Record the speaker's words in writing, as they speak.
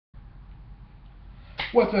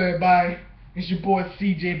What's up, everybody? It's your boy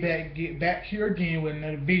CJ back here again with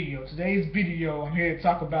another video. Today's video, I'm here to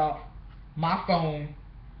talk about my phone,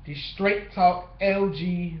 the Straight Talk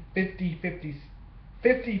LG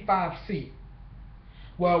 55C.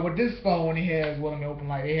 Well, with this phone, it has, well, let me open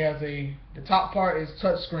light. It has the top part is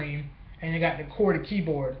touchscreen, and it got the QWERTY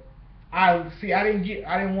keyboard. I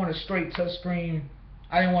didn't want a straight touchscreen.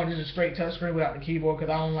 I didn't want just a straight touchscreen without the keyboard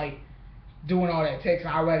because I don't like doing all that text.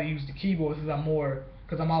 I'd rather use the keyboard since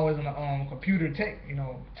because I'm always on the computer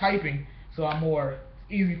typing. So it's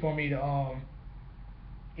easy for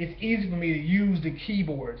me to use the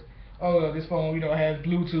keyboard. Oh, this phone has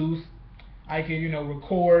Bluetooth. I can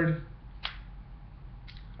record.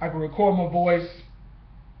 I can record my voice.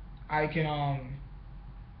 I can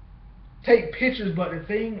take pictures, but the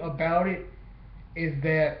thing about it is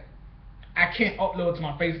that I can't upload to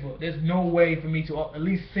my Facebook. There's no way for me to at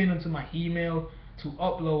least send them to my email to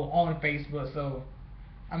upload on Facebook. So,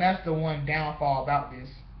 that's the one downfall about this.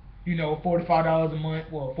 $45 a month,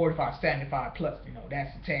 well, $45.75 plus.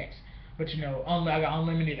 That's the tax. But I got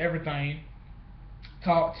unlimited everything,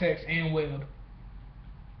 talk, text, and web.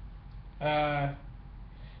 Now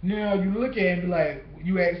you look at it and be like,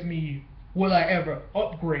 you ask me, will I ever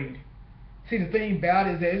upgrade? See, the thing about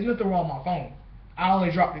it is that there's nothing wrong with my phone. I only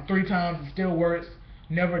dropped it 3 times. It still works.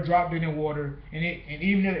 Never dropped it in water. And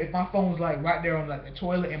even if my phone's like right there on like the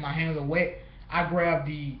toilet and my hands are wet, I grab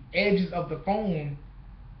the edges of the phone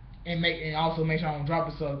and also make sure I don't drop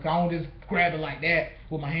it. So I don't just grab it like that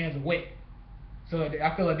with my hands are wet. So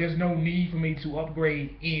I feel like there's no need for me to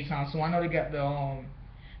upgrade anytime soon. I know they got the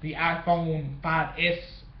iPhone 5s,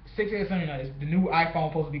 6s, something like this. The new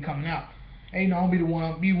iPhone supposed to be coming out. And I'll be one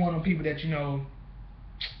of the people that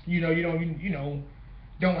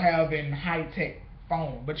don't have a high tech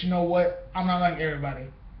phone. But you know what? I'm not like everybody.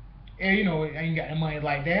 And I ain't got the money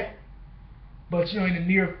like that. But in the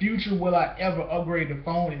near future, will I ever upgrade the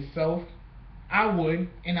phone itself? I would,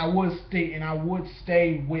 and I would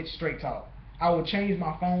stay with Straight Talk. I would change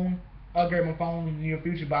my phone, upgrade my phone in the near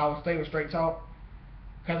future, but I would stay with Straight Talk.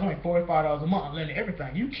 Cause it's only $45 a month, I'm learning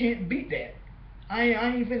everything. You can't beat that. I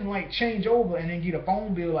ain't finna like change over and then get a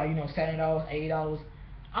phone bill like $7, $8.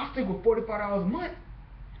 I stick with $45 a month.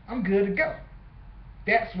 I'm good to go.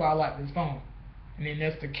 That's why I like this phone. And then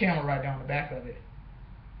that's the camera right down the back of it.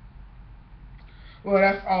 Well,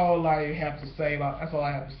 that's all I have to say That's all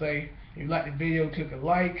I have to say. If you like the video, click a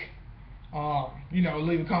like. Leave a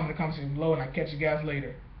comment in the comment section below, and I'll catch you guys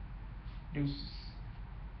later. Deuces.